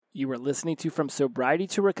You are listening to From Sobriety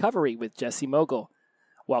to Recovery with Jesse Mogul.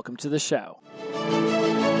 Welcome to the show.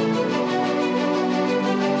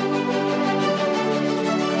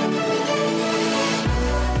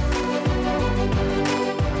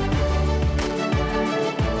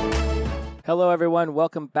 Hello, everyone.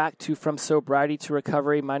 Welcome back to From Sobriety to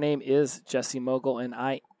Recovery. My name is Jesse Mogul, and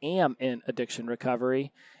I am in addiction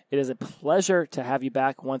recovery. It is a pleasure to have you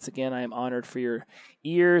back once again. I am honored for your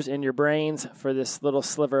ears and your brains for this little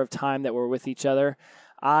sliver of time that we're with each other.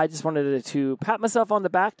 I just wanted to pat myself on the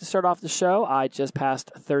back to start off the show. I just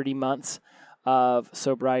passed 30 months of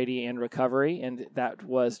sobriety and recovery, and that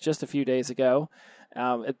was just a few days ago,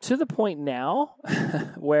 to the point now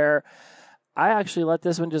where I actually let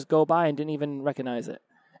this one just go by and didn't even recognize it.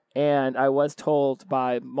 And I was told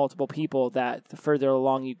by multiple people that the further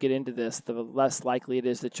along you get into this, the less likely it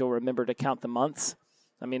is that you'll remember to count the months.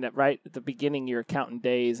 I mean, right at the beginning, you're counting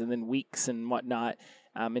days and then weeks and whatnot.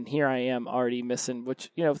 And here I am already missing,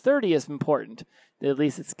 which, 30 is important. At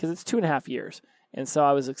least it's because it's 2.5 years. And so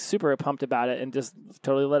I was super pumped about it and just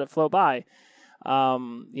totally let it flow by.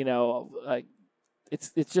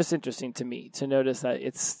 It's just interesting to me to notice that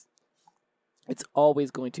it's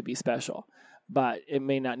always going to be special, but it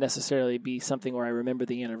may not necessarily be something where I remember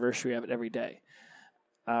the anniversary of it every day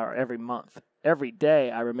or every month. Every day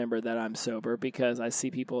I remember that I'm sober because I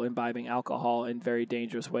see people imbibing alcohol in very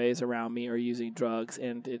dangerous ways around me or using drugs,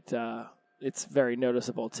 and it's very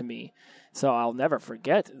noticeable to me. So I'll never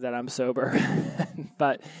forget that I'm sober,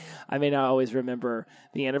 but I may not always remember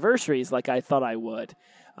the anniversaries like I thought I would.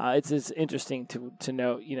 It's interesting to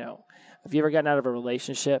note, have you ever gotten out of a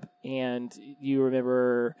relationship and you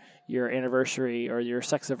remember your anniversary or your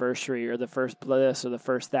sex-iversary or the first this or the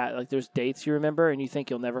first that? Like there's dates you remember and you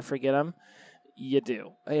think you'll never forget them? You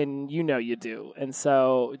do. And you do. And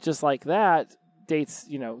so just like that, dates,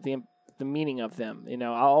 the meaning of them.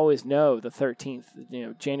 I'll always know the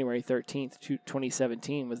 13th, January 13th,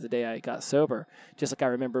 2017 was the day I got sober. Just like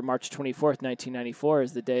I remember March 24th, 1994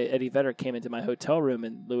 is the day Eddie Vedder came into my hotel room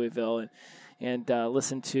in Louisville and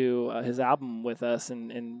listened to his album with us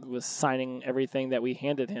and was signing everything that we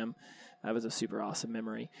handed him. That was a super awesome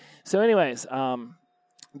memory. So anyways,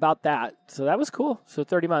 about that. So that was cool. So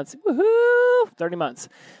 30 months. Woohoo! 30 months.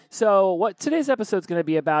 So what today's episode is going to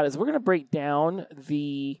be about is we're going to break down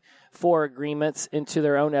the 4 agreements into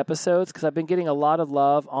their own episodes because I've been getting a lot of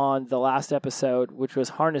love on the last episode, which was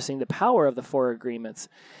harnessing the power of the 4 agreements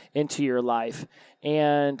into your life.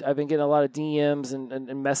 And I've been getting a lot of DMs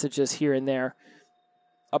and messages here and there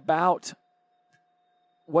about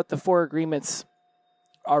what the 4 agreements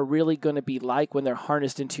are really going to be like when they're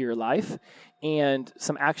harnessed into your life and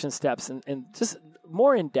some action steps and just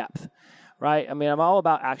more in depth, right? I mean, I'm all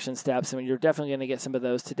about action steps. I mean, you're definitely going to get some of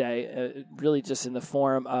those today, really just in the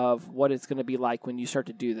form of what it's going to be like when you start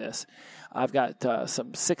to do this. I've got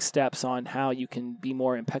some 6 steps on how you can be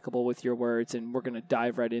more impeccable with your words, and we're going to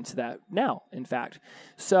dive right into that now, in fact.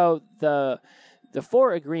 So the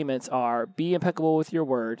 4 agreements are be impeccable with your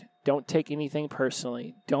word, don't take anything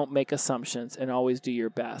personally, don't make assumptions, and always do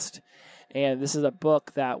your best. And this is a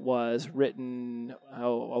book that was written a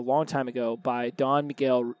long time ago by Don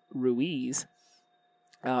Miguel Ruiz.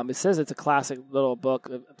 It says it's a classic little book,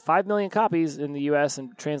 5 million copies in the U.S.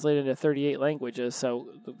 and translated into 38 languages. So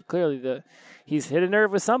clearly he's hit a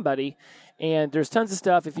nerve with somebody. And there's tons of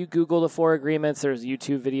stuff. If you Google the 4 agreements, there's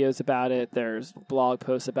YouTube videos about it. There's blog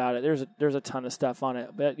posts about it. There's a ton of stuff on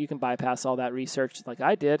it. But you can bypass all that research like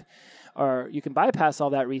I did. Or you can bypass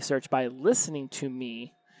all that research by listening to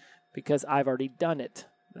me because I've already done it.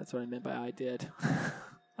 That's what I meant by I did.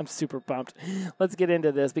 I'm super pumped. Let's get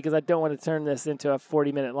into this because I don't want to turn this into a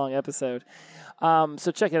 40-minute long episode.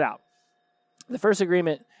 So check it out. The first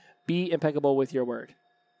agreement, be impeccable with your word.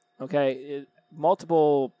 Okay?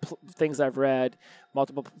 Multiple things I've read,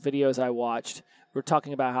 multiple videos I watched, we're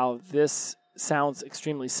talking about how this sounds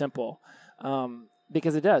extremely simple.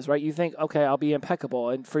 Because it does, right? You think, okay, I'll be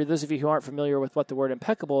impeccable. And for those of you who aren't familiar with what the word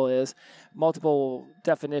impeccable is, multiple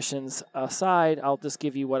definitions aside, I'll just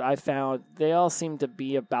give you what I found. They all seem to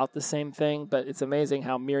be about the same thing, but it's amazing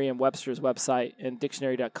how Merriam-Webster's website and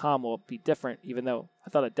dictionary.com will be different, even though I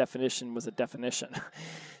thought a definition was a definition.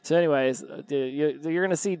 So anyways, you're going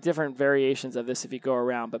to see different variations of this if you go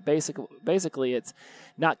around, but basically it's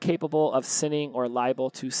not capable of sinning or liable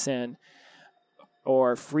to sin,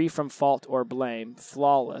 or free from fault or blame,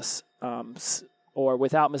 flawless, or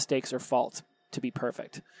without mistakes or faults, to be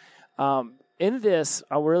perfect. In this,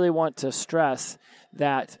 I really want to stress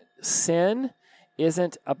that sin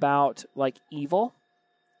isn't about like evil,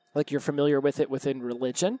 like you're familiar with it within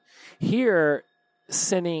religion. Here,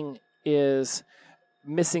 sinning is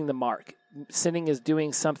missing the mark. sinning is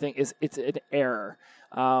doing something, it's an error.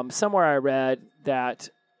 Somewhere I read that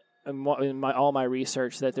in all my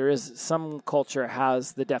research that there is some culture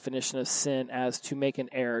has the definition of sin as to make an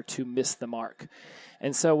error, to miss the mark.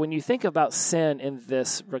 And so when you think about sin in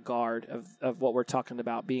this regard of what we're talking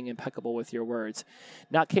about, being impeccable with your words,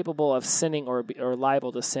 not capable of sinning or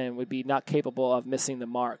liable to sin would be not capable of missing the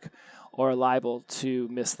mark, or liable to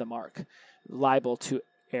miss the mark, liable to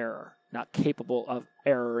error, not capable of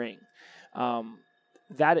erroring.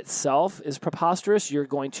 That itself is preposterous. You're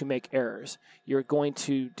going to make errors. You're going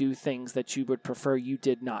to do things that you would prefer you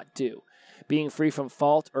did not do. Being free from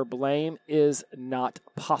fault or blame is not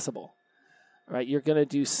possible. Right? You're going to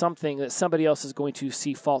do something that somebody else is going to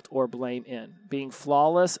see fault or blame in. Being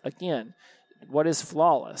flawless, again, what is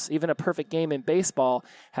flawless? Even a perfect game in baseball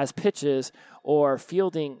has pitches or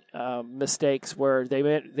fielding mistakes where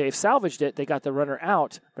they've salvaged it, they got the runner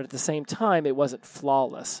out, but at the same time, it wasn't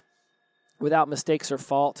flawless. Without mistakes or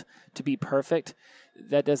fault, to be perfect,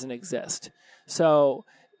 that doesn't exist. So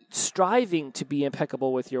striving to be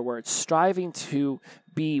impeccable with your words, striving to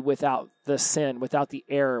be without the sin, without the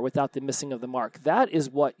error, without the missing of the mark, that's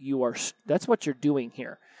what you're doing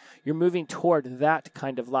here. You're moving toward that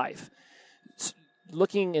kind of life.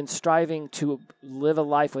 Looking and striving to live a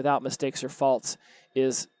life without mistakes or faults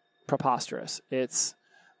is preposterous.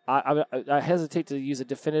 I hesitate to use a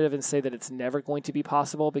definitive and say that it's never going to be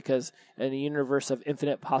possible, because in a universe of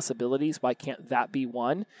infinite possibilities, why can't that be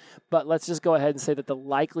one? But let's just go ahead and say that the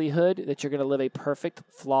likelihood that you're going to live a perfect,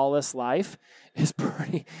 flawless life is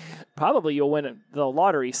probably you'll win the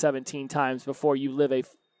lottery 17 times before you live a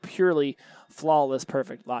purely flawless,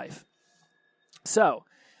 perfect life. So,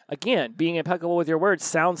 again, being impeccable with your words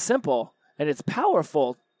sounds simple, and it's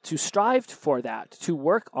powerful to strive for that, to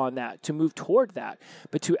work on that, to move toward that.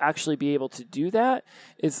 But to actually be able to do that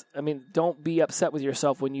don't be upset with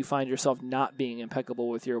yourself when you find yourself not being impeccable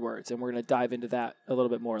with your words. And we're going to dive into that a little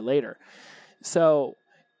bit more later. So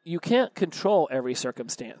you can't control every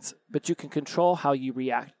circumstance, but you can control how you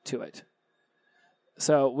react to it.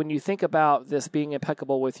 So when you think about this being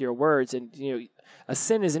impeccable with your words, and a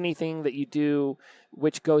sin is anything that you do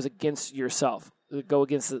which goes against yourself, go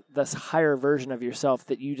against this higher version of yourself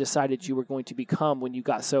that you decided you were going to become when you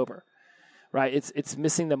got sober, right? It's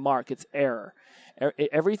missing the mark. It's error.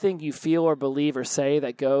 Everything you feel or believe or say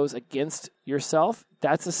that goes against yourself,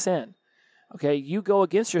 that's a sin. Okay, you go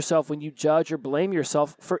against yourself when you judge or blame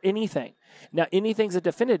yourself for anything. Now, anything's a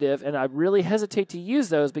definitive, and I really hesitate to use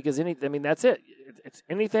those because that's it. It's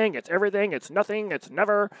anything, it's everything, it's nothing, it's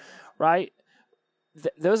never, right?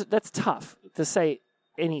 That's tough to say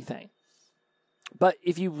anything. But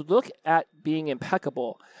if you look at being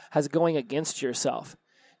impeccable as going against yourself,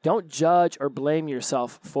 don't judge or blame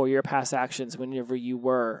yourself for your past actions whenever you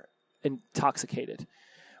were intoxicated,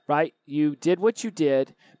 right? You did what you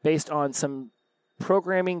did based on some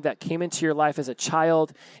programming that came into your life as a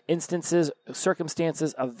child, instances,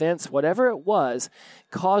 circumstances, events, whatever it was,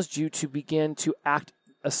 caused you to begin to act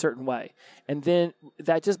a certain way. And then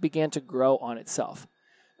that just began to grow on itself.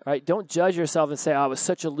 Right? Don't judge yourself and say, I was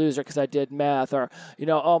such a loser because I did meth, or,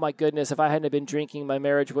 oh my goodness, if I hadn't been drinking, my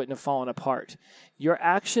marriage wouldn't have fallen apart. Your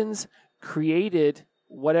actions created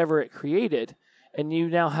whatever it created, and you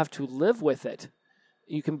now have to live with it.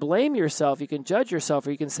 You can blame yourself, you can judge yourself,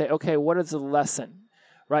 or you can say, okay, what is the lesson?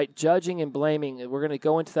 Right? Judging and blaming, we're going to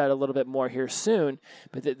go into that a little bit more here soon,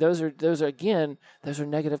 but those are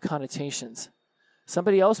negative connotations.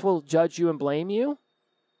 Somebody else will judge you and blame you,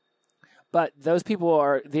 but those people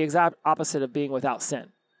are the exact opposite of being without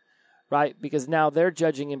sin, right? Because now they're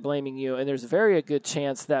judging and blaming you, and there's a very good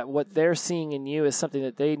chance that what they're seeing in you is something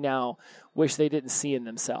that they now wish they didn't see in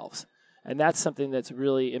themselves. And that's something that's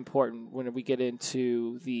really important when we get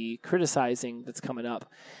into the criticizing that's coming up,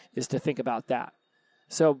 is to think about that.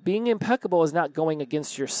 So being impeccable is not going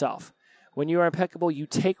against yourself. When you are impeccable, you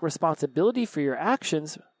take responsibility for your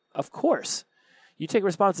actions, of course. You take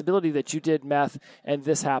responsibility that you did meth and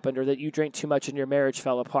this happened, or that you drank too much and your marriage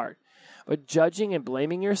fell apart. But judging and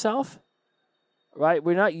blaming yourself, right?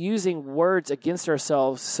 We're not using words against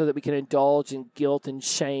ourselves so that we can indulge in guilt and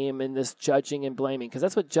shame and this judging and blaming, because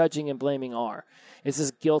that's what judging and blaming are. It's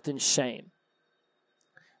this guilt and shame,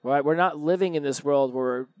 right? We're not living in this world where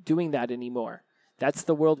we're doing that anymore. That's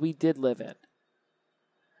the world we did live in.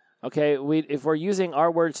 Okay, if we're using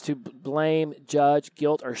our words to blame, judge,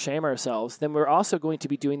 guilt, or shame ourselves, then we're also going to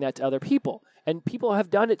be doing that to other people. And people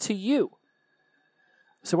have done it to you.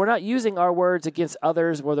 So we're not using our words against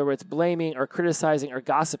others, whether it's blaming or criticizing or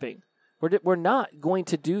gossiping. We're not going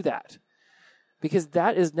to do that. because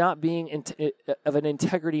that is not being of an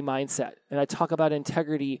integrity mindset. And I talk about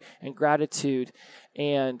integrity and gratitude,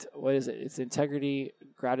 and what is it? It's integrity,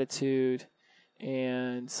 gratitude,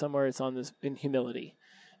 and somewhere it's on this in humility.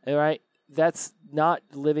 All right? That's not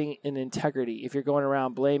living in integrity if you're going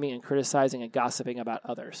around blaming and criticizing and gossiping about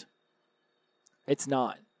others. It's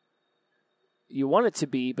not. You want it to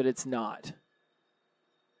be, but it's not.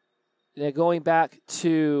 Now going back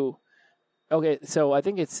to, okay, so I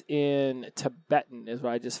think it's in Tibetan is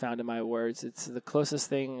what I just found in my words. It's the closest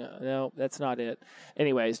thing. No, that's not it.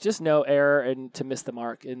 Anyways, just no error and to miss the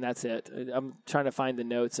mark, and that's it. I'm trying to find the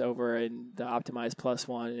notes over in the Optimize Plus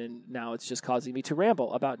one, and now it's just causing me to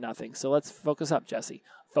ramble about nothing. So let's focus up, Jesse.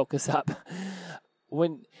 Focus up.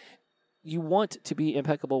 When you want to be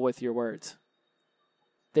impeccable with your words,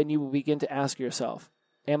 then you will begin to ask yourself,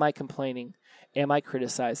 am I complaining? Am I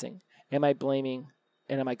criticizing? Am I blaming?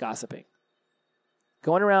 And am I gossiping?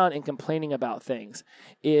 Going around and complaining about things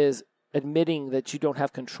is admitting that you don't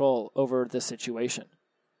have control over the situation.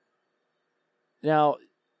 Now,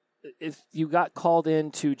 if you got called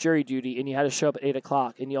into jury duty and you had to show up at 8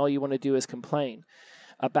 o'clock and all you want to do is complain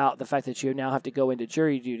about the fact that you now have to go into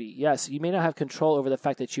jury duty, yes, you may not have control over the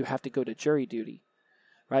fact that you have to go to jury duty,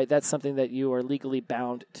 right? That's something that you are legally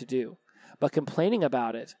bound to do. But complaining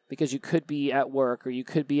about it because you could be at work or you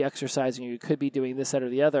could be exercising or you could be doing this, that, or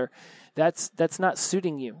the other, that's not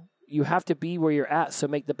suiting you. You have to be where you're at, so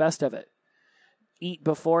make the best of it. Eat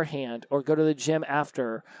beforehand or go to the gym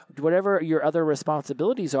after. Whatever your other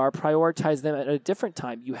responsibilities are, prioritize them at a different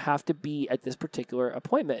time. You have to be at this particular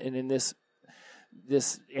appointment. And in this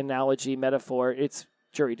analogy, metaphor, it's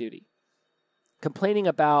jury duty. Complaining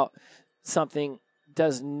about something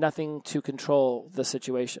does nothing to control the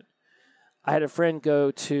situation. I had a friend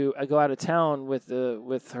go out of town with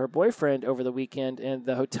her boyfriend over the weekend, and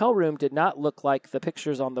the hotel room did not look like the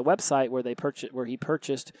pictures on the website where he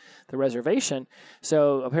purchased the reservation.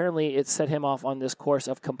 So apparently, it set him off on this course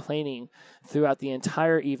of complaining throughout the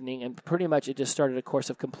entire evening, and pretty much it just started a course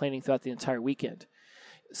of complaining throughout the entire weekend.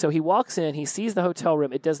 So he walks in, he sees the hotel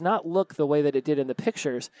room. It does not look the way that it did in the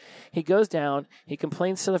pictures. He goes down, he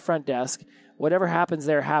complains to the front desk. Whatever happens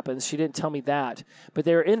there happens. She didn't tell me that. But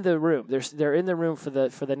they're in the room. They're in the room for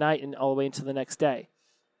the night and all the way into the next day.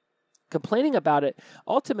 Complaining about it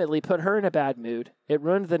ultimately put her in a bad mood. It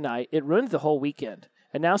ruined the night. It ruined the whole weekend.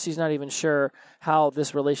 And now she's not even sure how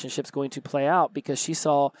this relationship's going to play out because she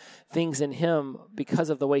saw things in him because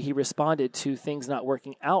of the way he responded to things not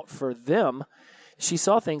working out for them. She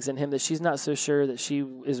saw things in him that she's not so sure that she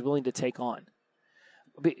is willing to take on.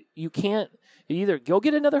 But you can't either go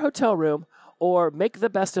get another hotel room or make the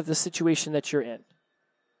best of the situation that you're in.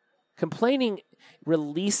 Complaining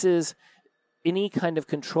releases any kind of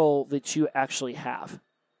control that you actually have.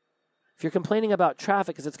 If you're complaining about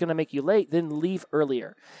traffic because it's going to make you late, then leave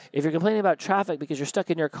earlier. If you're complaining about traffic because you're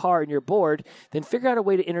stuck in your car and you're bored, then figure out a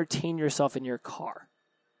way to entertain yourself in your car.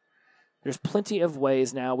 There's plenty of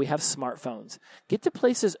ways now. We have smartphones. Get to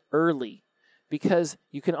places early because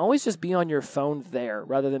you can always just be on your phone there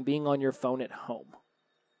rather than being on your phone at home.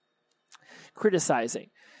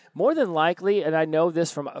 Criticizing. More than likely, and I know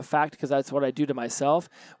this from a fact because that's what I do to myself,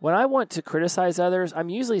 when I want to criticize others, I'm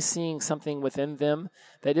usually seeing something within them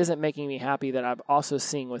that isn't making me happy that I'm also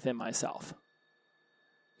seeing within myself.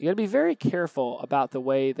 You got to be very careful about the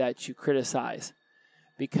way that you criticize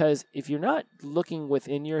because if you're not looking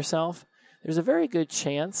within yourself, there's a very good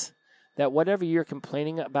chance that whatever you're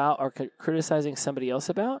complaining about or criticizing somebody else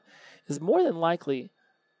about is more than likely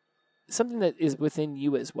something that is within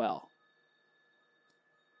you as well.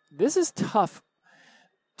 This is tough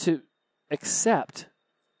to accept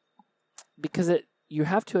because you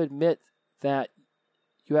have to admit that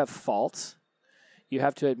you have faults. You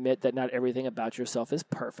have to admit that not everything about yourself is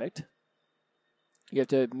perfect. You have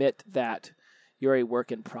to admit that you're a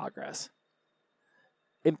work in progress.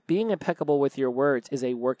 And being impeccable with your words is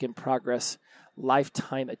a work in progress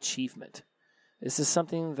lifetime achievement. This is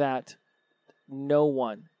something that no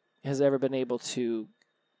one has ever been able to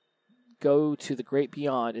go to the great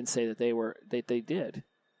beyond and say that they did.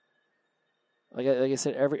 Like I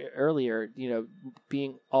said earlier,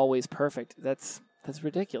 being always perfect, that's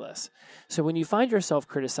ridiculous. So when you find yourself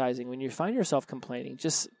criticizing, when you find yourself complaining,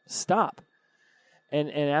 just stop and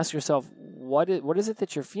ask yourself, what is it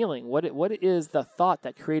that you're feeling? What is the thought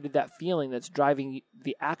that created that feeling that's driving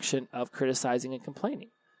the action of criticizing and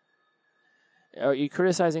complaining? Are you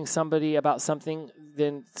criticizing somebody about something?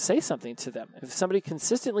 Then say something to them. If somebody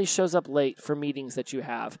consistently shows up late for meetings that you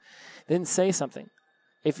have, then say something.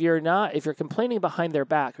 If you're complaining behind their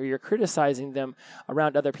back or you're criticizing them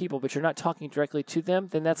around other people, but you're not talking directly to them,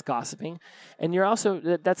 then that's gossiping. And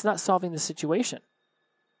that's not solving the situation.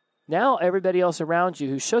 Now everybody else around you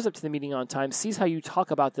who shows up to the meeting on time sees how you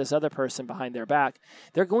talk about this other person behind their back.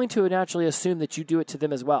 They're going to naturally assume that you do it to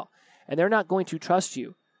them as well. And they're not going to trust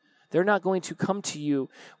you. They're not going to come to you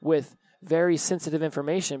with very sensitive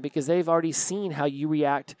information because they've already seen how you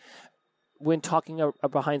react when talking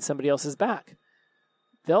behind somebody else's back.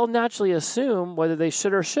 They'll naturally assume whether they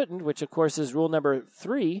should or shouldn't, which of course is rule number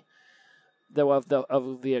 3 of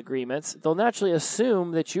the agreements. They'll naturally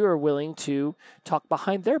assume that you are willing to talk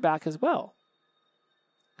behind their back as well.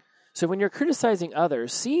 So when you're criticizing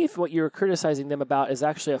others, see if what you're criticizing them about is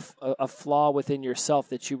actually a flaw within yourself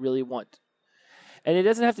that you really want. And it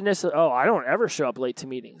doesn't have to necessarily, I don't ever show up late to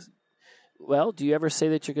meetings. Well, do you ever say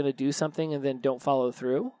that you're going to do something and then don't follow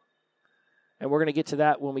through? And we're going to get to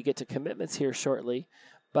that when we get to commitments here shortly.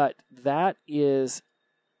 But that is,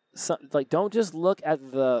 don't just look at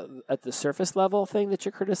the surface level thing that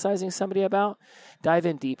you're criticizing somebody about. Dive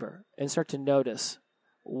in deeper and start to notice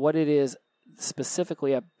what it is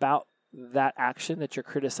specifically about that action that you're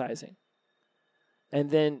criticizing.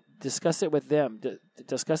 And then discuss it with them.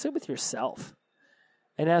 Discuss it with yourself.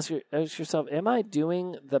 And ask yourself, am I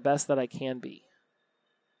doing the best that I can be?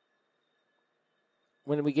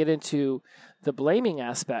 When we get into the blaming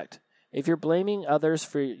aspect, if you're blaming others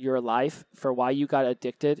for your life, for why you got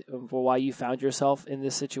addicted, for why you found yourself in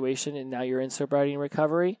this situation and now you're in sobriety and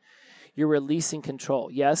recovery, you're releasing control.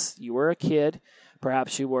 Yes, you were a kid.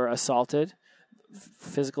 Perhaps you were assaulted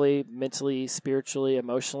physically, mentally, spiritually,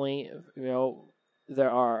 emotionally.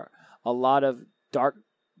 There are a lot of dark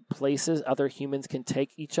places other humans can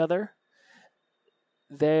take each other.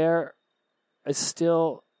 There is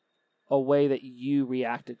still a way that you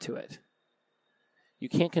reacted to it. You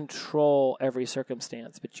can't control every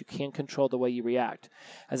circumstance, but you can control the way you react.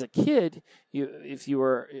 As a kid, if you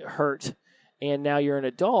were hurt and now you're an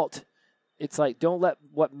adult, it's like, don't let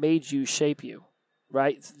what made you shape you,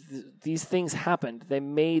 right? These things happened. They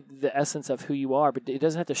made the essence of who you are, but it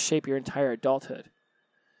doesn't have to shape your entire adulthood.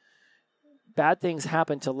 Bad things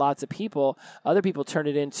happen to lots of people. Other people turn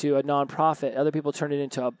it into a nonprofit. Other people turn it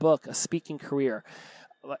into a book, a speaking career.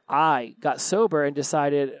 I got sober and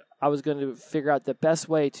decided I was going to figure out the best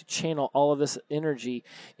way to channel all of this energy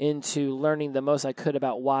into learning the most I could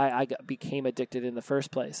about why I became addicted in the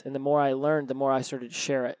first place. And the more I learned, the more I started to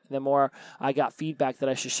share it. The more I got feedback that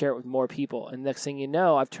I should share it with more people. And next thing you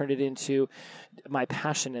know, I've turned it into my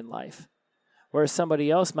passion in life. Whereas somebody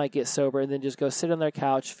else might get sober and then just go sit on their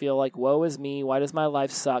couch, feel like, woe is me, why does my life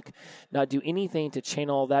suck? Not do anything to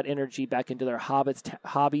channel that energy back into their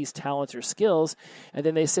hobbies, talents, or skills. And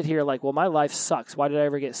then they sit here like, well, my life sucks. Why did I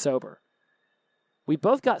ever get sober? We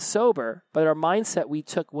both got sober, but our mindset we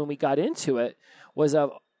took when we got into it was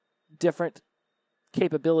of different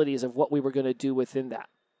capabilities of what we were going to do within that.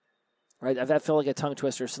 Right? That felt like a tongue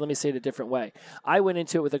twister, so let me say it a different way. I went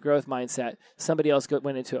into it with a growth mindset. Somebody else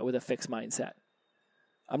went into it with a fixed mindset.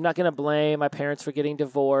 I'm not going to blame my parents for getting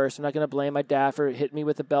divorced. I'm not going to blame my dad for hitting me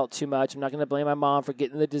with the belt too much. I'm not going to blame my mom for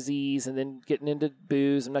getting the disease and then getting into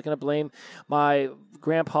booze. I'm not going to blame my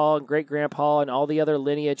grandpa and great-grandpa and all the other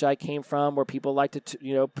lineage I came from where people like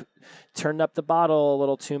to, turn up the bottle a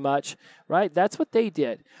little too much, right? That's what they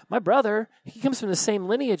did. My brother, he comes from the same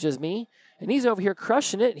lineage as me, and he's over here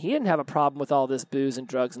crushing it. He didn't have a problem with all this booze and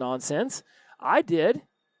drugs nonsense. I did.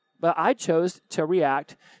 But I chose to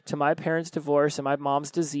react to my parents' divorce and my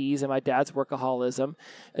mom's disease and my dad's workaholism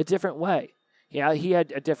a different way. Yeah, he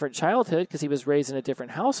had a different childhood because he was raised in a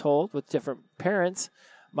different household with different parents.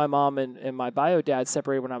 My mom and my bio dad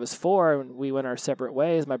separated when I was 4, and we went our separate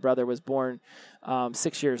ways. My brother was born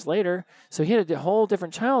 6 years later. So he had a whole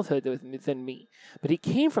different childhood than me. But he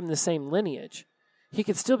came from the same lineage. He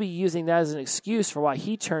could still be using that as an excuse for why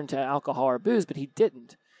he turned to alcohol or booze, but he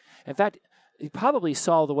didn't. In fact, he probably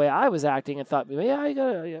saw the way I was acting and thought, maybe I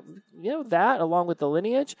gotta, that along with the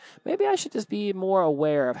lineage, maybe I should just be more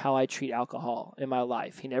aware of how I treat alcohol in my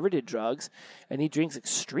life. He never did drugs, and he drinks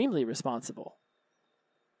extremely responsibly.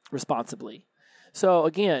 So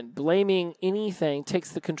again, blaming anything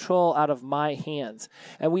takes the control out of my hands.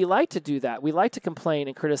 And we like to do that. We like to complain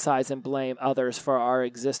and criticize and blame others for our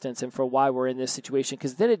existence and for why we're in this situation,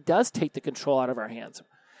 because then it does take the control out of our hands.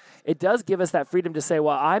 It does give us that freedom to say,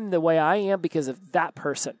 well, I'm the way I am because of that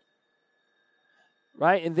person,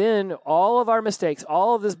 right? And then all of our mistakes,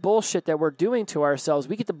 all of this bullshit that we're doing to ourselves,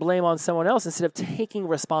 we get to blame on someone else instead of taking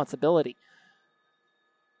responsibility.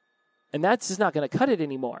 And that's just not going to cut it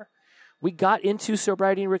anymore. We got into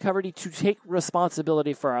sobriety and recovery to take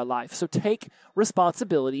responsibility for our life. So take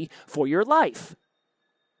responsibility for your life.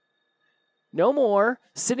 No more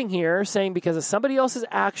sitting here saying because of somebody else's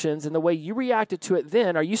actions and the way you reacted to it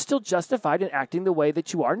then, are you still justified in acting the way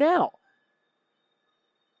that you are now?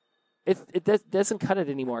 It doesn't cut it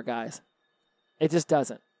anymore, guys. It just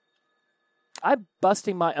doesn't. I'm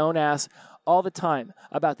busting my own ass all the time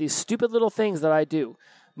about these stupid little things that I do.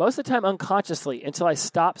 Most of the time unconsciously, until I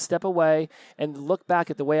step away, and look back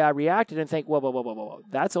at the way I reacted and think, whoa.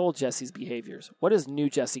 That's old Jesse's behaviors. What is new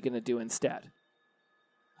Jesse going to do instead?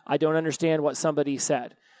 I don't understand what somebody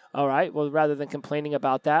said. All right, well, rather than complaining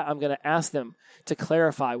about that, I'm going to ask them to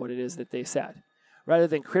clarify what it is that they said. Rather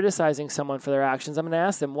than criticizing someone for their actions, I'm going to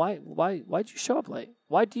ask them, why'd you show up late?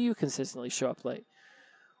 Why do you consistently show up late?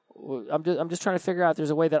 I'm just trying to figure out if there's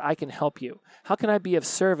a way that I can help you. How can I be of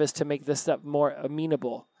service to make this stuff more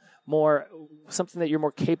amenable, more something that you're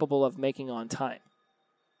more capable of making on time?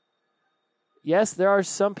 Yes, there are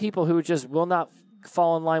some people who just will not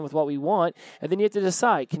fall in line with what we want, and then you have to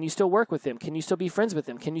decide, can you still work with them? Can you still be friends with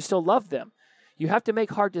them? Can you still love them? You have to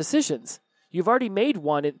make hard decisions. You've already made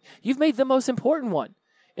one, and you've made the most important one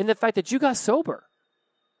in the fact that you got sober.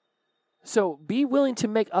 So be willing to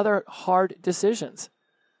make other hard decisions.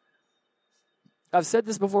 I've said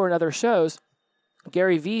this before in other shows.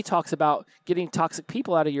 Gary Vee talks about getting toxic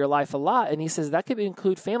people out of your life a lot, and he says that could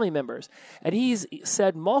include family members. And he's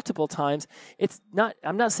said multiple times,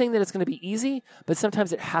 I'm not saying that it's going to be easy, but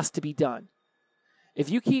sometimes it has to be done. If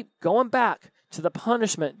you keep going back to the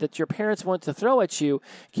punishment that your parents want to throw at you,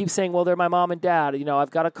 keep saying, well, they're my mom and dad,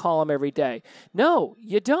 I've got to call them every day. No,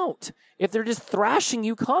 you don't. If they're just thrashing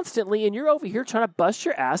you constantly and you're over here trying to bust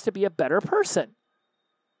your ass to be a better person.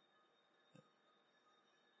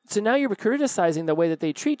 So now you're criticizing the way that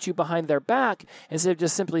they treat you behind their back instead of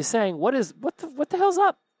just simply saying, what the hell's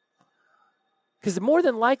up? Because more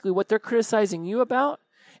than likely what they're criticizing you about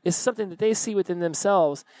is something that they see within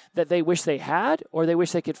themselves that they wish they had or they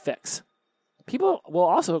wish they could fix. People will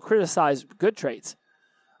also criticize good traits.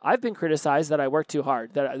 I've been criticized that I work too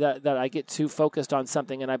hard, that I get too focused on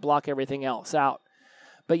something and I block everything else out.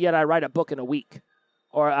 But yet I write a book in a week.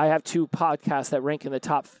 Or I have 2 podcasts that rank in the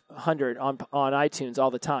top 100 on iTunes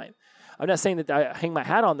all the time. I'm not saying that I hang my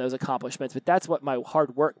hat on those accomplishments, but that's what my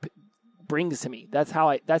hard work brings to me. That's how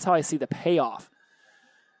I see the payoff.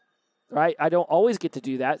 Right? I don't always get to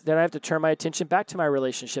do that. Then I have to turn my attention back to my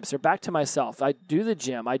relationships or back to myself. I do the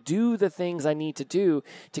gym. I do the things I need to do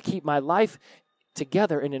to keep my life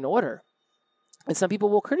together and in order. And some people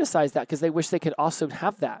will criticize that because they wish they could also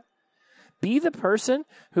have that. Be the person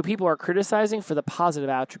who people are criticizing for the positive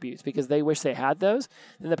attributes because they wish they had those,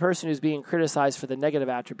 than the person who's being criticized for the negative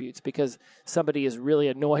attributes because somebody is really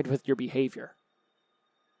annoyed with your behavior.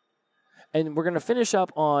 And we're going to finish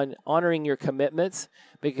up on honoring your commitments,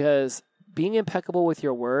 because being impeccable with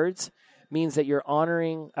your words means that you're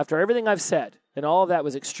honoring, after everything I've said, and all of that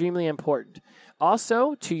was extremely important.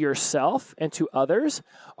 Also, to yourself and to others,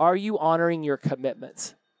 are you honoring your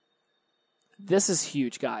commitments? This is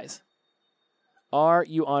huge, guys. Are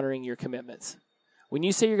you honoring your commitments? When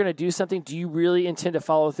you say you're going to do something, do you really intend to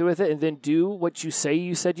follow through with it and then do what you say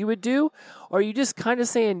you said you would do? Or are you just kind of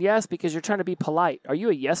saying yes because you're trying to be polite? Are you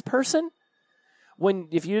a yes person?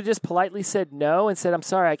 If you just politely said no and said, I'm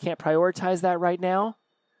sorry, I can't prioritize that right now,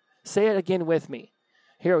 say it again with me.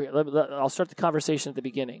 Here, I'll start the conversation at the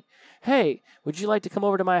beginning. Hey, would you like to come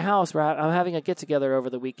over to my house where I'm having a get-together over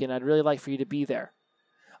the weekend? I'd really like for you to be there.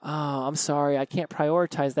 Oh, I'm sorry, I can't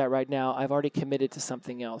prioritize that right now. I've already committed to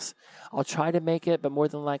something else. I'll try to make it, but more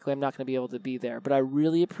than likely I'm not going to be able to be there. But I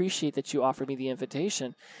really appreciate that you offered me the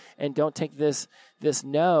invitation, and don't take this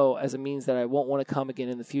no as a means that I won't want to come again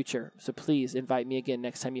in the future. So please invite me again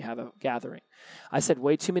next time you have a gathering. I said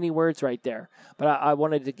way too many words right there, but I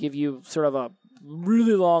wanted to give you sort of a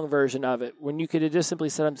really long version of it when you could have just simply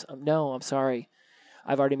said, no, I'm sorry.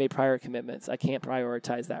 I've already made prior commitments. I can't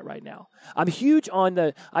prioritize that right now. I'm huge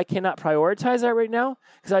on I cannot prioritize that right now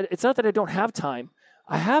because it's not that I don't have time.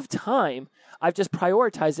 I have time. I've just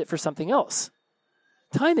prioritized it for something else.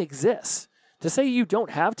 Time exists. To say you don't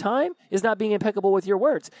have time is not being impeccable with your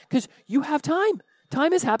words because you have time.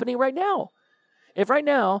 Time is happening right now. If right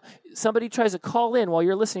now somebody tries to call in while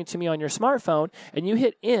you're listening to me on your smartphone and you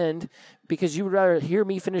hit end because you would rather hear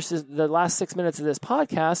me finish the last 6 minutes of this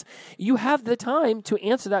podcast, you have the time to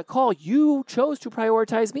answer that call. You chose to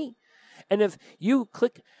prioritize me. And if you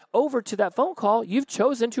click over to that phone call, you've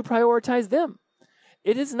chosen to prioritize them.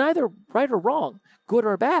 It is neither right or wrong, good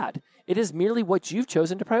or bad. It is merely what you've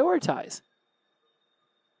chosen to prioritize.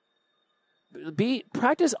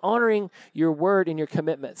 Practice honoring your word and your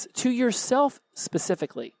commitments to yourself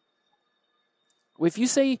specifically. If you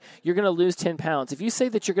say you're going to lose 10 pounds, if you say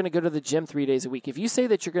that you're going to go to the gym 3 days a week, if you say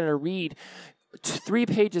that you're going to read 3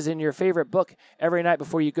 pages in your favorite book every night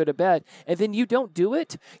before you go to bed, and then you don't do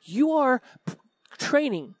it, you are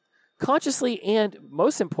training consciously and,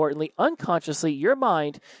 most importantly, unconsciously, your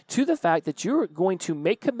mind to the fact that you're going to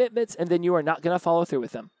make commitments and then you are not going to follow through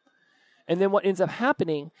with them. And then what ends up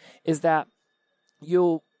happening is that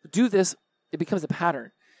you'll do this, it becomes a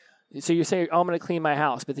pattern. So you say, oh, I'm going to clean my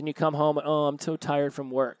house, but then you come home and, oh, I'm so tired from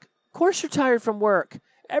work. Of course you're tired from work.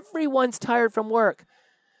 Everyone's tired from work.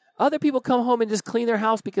 Other people come home and just clean their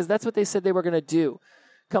house because that's what they said they were going to do.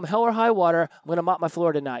 Come hell or high water, I'm going to mop my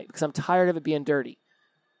floor tonight because I'm tired of it being dirty.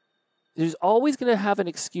 There's always going to have an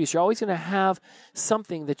excuse. You're always going to have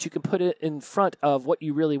something that you can put it in front of what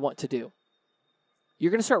you really want to do.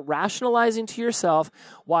 You're going to start rationalizing to yourself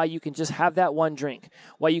why you can just have that one drink,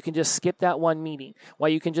 why you can just skip that one meeting, why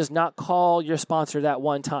you can just not call your sponsor that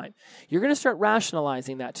one time. You're going to start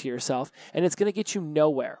rationalizing that to yourself, and it's going to get you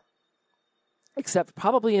nowhere, except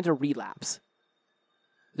probably into relapse.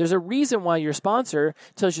 There's a reason why your sponsor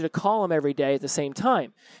tells you to call them every day at the same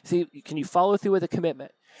time. See, can you follow through with a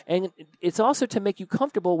commitment? And it's also to make you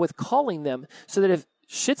comfortable with calling them so that if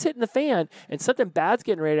shit's hitting the fan and something bad's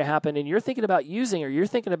getting ready to happen and you're thinking about using or you're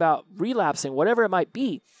thinking about relapsing, whatever it might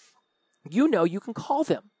be, you know you can call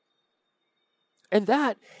them. And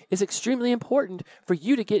that is extremely important for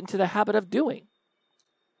you to get into the habit of doing.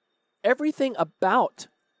 Everything about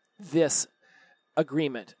this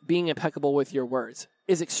agreement, being impeccable with your words,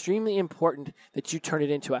 is extremely important that you turn it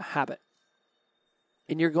into a habit.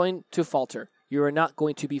 And you're going to falter. You are not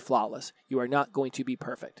going to be flawless. You are not going to be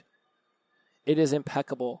perfect. It is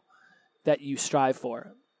impeccable that you strive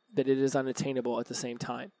for, that it is unattainable at the same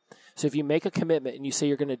time. So if you make a commitment and you say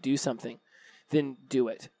you're going to do something, then do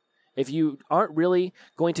it. If you aren't really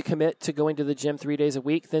going to commit to going to the gym 3 days a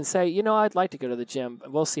week, then say, I'd like to go to the gym.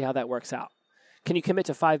 We'll see how that works out. Can you commit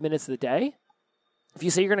to 5 minutes of the day? If you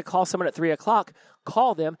say you're going to call someone at 3 o'clock,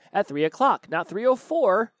 call them at 3 o'clock, not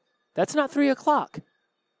 3:04. That's not 3 o'clock.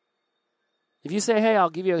 If you say, hey,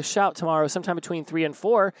 I'll give you a shout tomorrow sometime between 3 and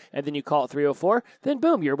 4, and then you call at 3:04, then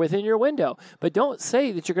boom, you're within your window. But don't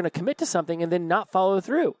say that you're going to commit to something and then not follow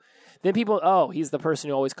through. Then people, he's the person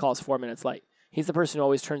who always calls 4 minutes late. He's the person who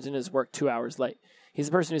always turns in his work 2 hours late. He's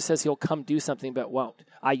the person who says he'll come do something but won't.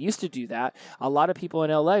 I used to do that. A lot of people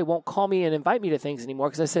in LA won't call me and invite me to things anymore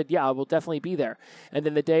because I said, yeah, I will definitely be there. And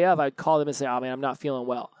then the day of, I'd call them and say, oh, man, I'm not feeling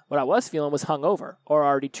well. What I was feeling was hungover or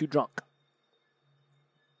already too drunk.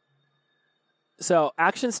 So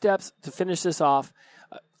action steps to finish this off.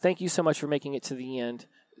 Thank you so much for making it to the end.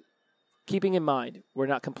 Keeping in mind, we're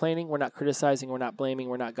not complaining, we're not criticizing, we're not blaming,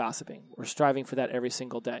 we're not gossiping. We're striving for that every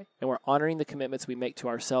single day. And we're honoring the commitments we make to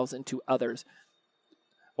ourselves and to others.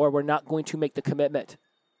 Or we're not going to make the commitment.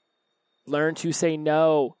 Learn to say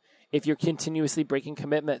no if you're continuously breaking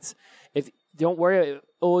commitments. Don't worry,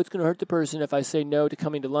 it's going to hurt the person if I say no to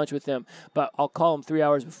coming to lunch with them, but I'll call them 3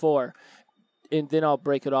 hours before. And then I'll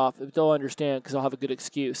break it off. They'll understand because I'll have a good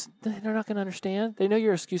excuse. They're not going to understand. They know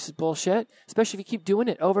your excuse is bullshit, especially if you keep doing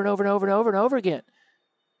it over and over and over and over and over again.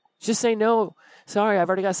 Just say no. Sorry, I've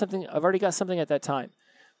already got something at that time.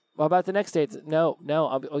 What about the next day? No.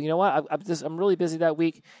 You know what? I'm really busy that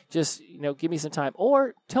week. Just give me some time.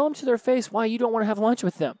 Or tell them to their face why you don't want to have lunch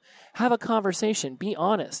with them. Have a conversation. Be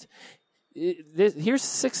honest. Here's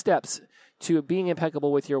 6 steps to being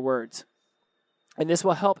impeccable with your words. And this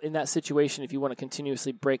will help in that situation if you want to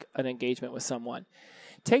continuously break an engagement with someone.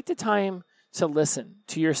 Take the time to listen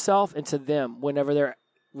to yourself and to them whenever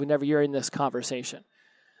you're in this conversation.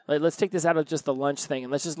 Let's take this out of just the lunch thing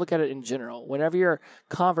and let's just look at it in general. Whenever you're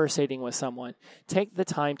conversating with someone, take the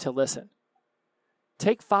time to listen.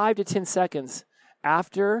 Take 5 to 10 seconds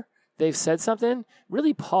after they've said something,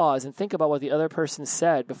 really pause and think about what the other person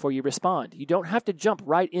said before you respond. You don't have to jump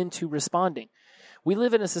right into responding. We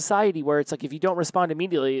live in a society where it's like if you don't respond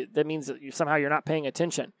immediately, that means that somehow you're not paying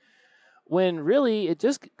attention. When really it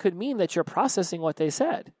just could mean that you're processing what they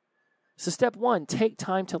said. So step 1, take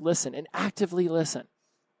time to listen and actively listen.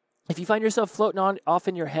 If you find yourself floating off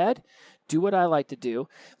in your head, do what I like to do.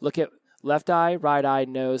 Look at left eye, right eye,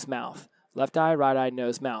 nose, mouth. Left eye, right eye,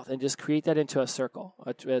 nose, mouth. And just create that into a circle.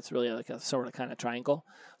 It's really like a sort of kind of triangle.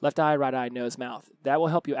 Left eye, right eye, nose, mouth. That will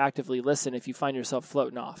help you actively listen if you find yourself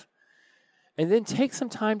floating off. And then take some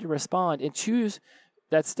time to respond and choose,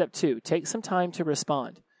 that's step 2, take some time to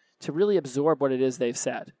respond, to really absorb what it is they've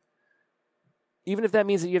said. Even if that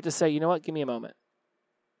means that you have to say, you know what, give me a moment.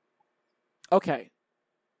 Okay,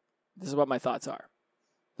 this is what my thoughts are.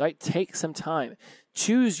 Right? Take some time.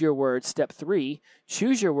 Choose your words, step 3,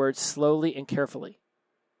 choose your words slowly and carefully.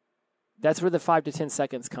 That's where the 5 to 10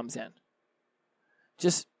 seconds comes in.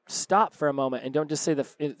 just stop for a moment and don't just say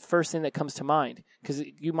the first thing that comes to mind, because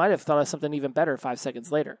you might have thought of something even better 5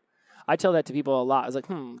 seconds later. I tell that to people a lot. I was like,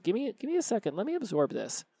 give me a second. Let me absorb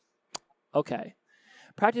this. Okay.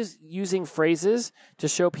 Practice using phrases to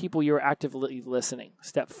show people you're actively listening.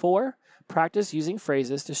 Step 4, practice using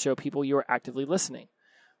phrases to show people you are actively listening.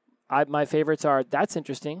 My favorites are, that's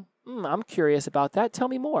interesting. I'm curious about that. Tell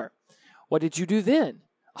me more. What did you do then?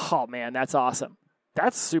 Oh, man, that's awesome.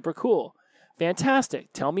 That's super cool. Fantastic.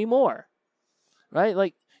 Tell me more. Right?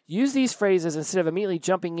 Like, use these phrases instead of immediately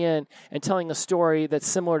jumping in and telling a story that's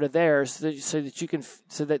similar to theirs,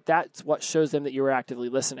 so that that's what shows them that you were actively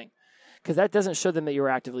listening. Because that doesn't show them that you were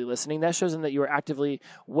actively listening. That shows them that you were actively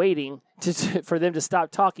waiting for them to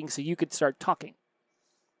stop talking so you could start talking.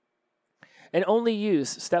 And only use,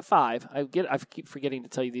 step 5, I keep forgetting to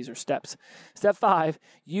tell you these are steps. Step 5,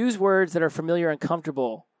 use words that are familiar and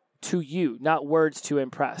comfortable to you, not words to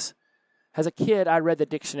impress. As a kid, I read the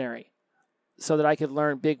dictionary so that I could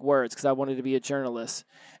learn big words because I wanted to be a journalist.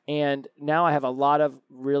 And now I have a lot of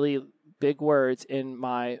really big words in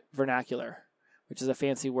my vernacular, which is a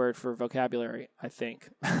fancy word for vocabulary, I think.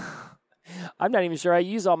 I'm not even sure I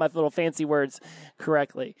use all my little fancy words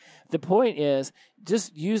correctly. The point is,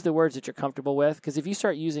 just use the words that you're comfortable with, because if you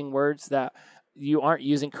start using words that you aren't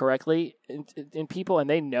using correctly in people and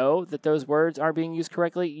they know that those words aren't being used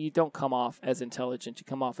correctly, you don't come off as intelligent. You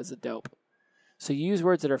come off as a dope. So use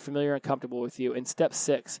words that are familiar and comfortable with you. And step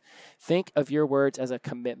 6, think of your words as a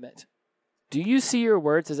commitment. Do you see your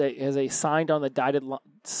words as a signed on the dotted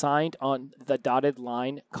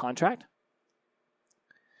line contract?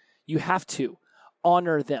 You have to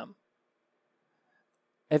honor them.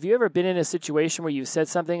 Have you ever been in a situation where you've said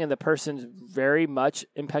something and the person's very much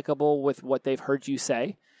impeccable with what they've heard you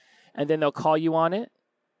say, and then they'll call you on it?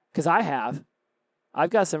 Because I have.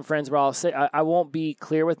 I've got some friends where I'll say I won't be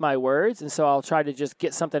clear with my words, and so I'll try to just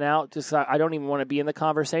get something out. Just I don't even want to be in the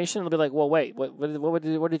conversation. They'll be like, "Well, wait,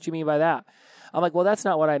 what did you mean by that?" I'm like, "Well, that's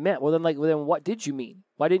not what I meant." Well, then what did you mean?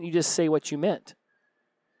 Why didn't you just say what you meant?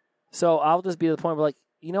 So I'll just be to the point where, like,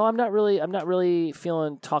 I'm not really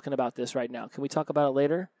feeling talking about this right now. Can we talk about it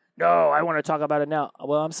later? No, I want to talk about it now.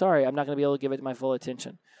 Well, I'm sorry. I'm not going to be able to give it my full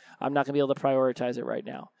attention. I'm not going to be able to prioritize it right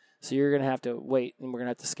now. So you're going to have to wait, and we're going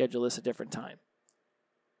to have to schedule this a different time.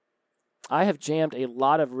 I have jammed a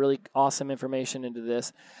lot of really awesome information into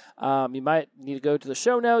this. You might need to go to the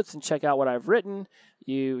show notes and check out what I've written.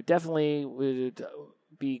 You definitely would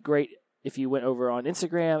be great if you went over on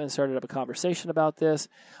Instagram and started up a conversation about this.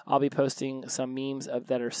 I'll be posting some memes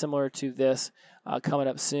that are similar to this coming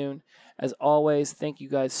up soon. As always, thank you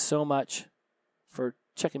guys so much for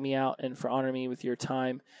checking me out and for honoring me with your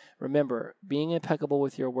time. Remember, being impeccable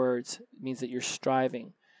with your words means that you're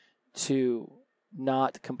striving to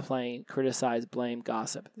not complain, criticize, blame,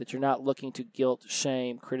 gossip, that you're not looking to guilt,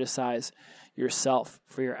 shame, criticize yourself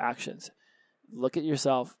for your actions. Look at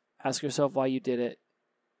yourself, ask yourself why you did it,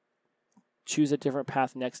 choose a different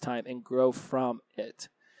path next time, and grow from it.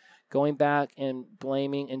 Going back and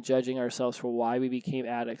blaming and judging ourselves for why we became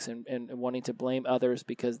addicts and wanting to blame others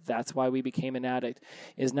because that's why we became an addict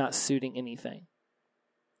is not suiting anything.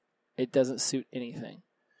 It doesn't suit anything.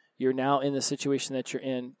 You're now in the situation that you're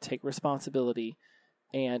in. Take responsibility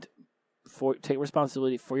take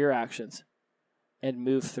responsibility for your actions and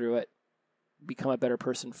move through it. Become a better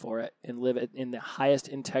person for it and live it in the highest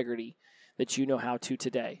integrity that you know how to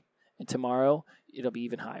today. And tomorrow, it'll be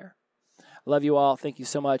even higher. I love you all. Thank you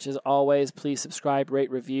so much. As always, please subscribe, rate,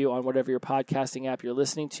 review on whatever your podcasting app you're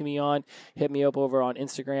listening to me on. Hit me up over on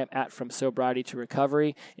Instagram at From Sobriety to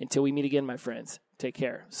Recovery. Until we meet again, my friends, take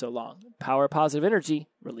care. So long. Power positive energy.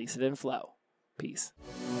 Release it in flow. Peace.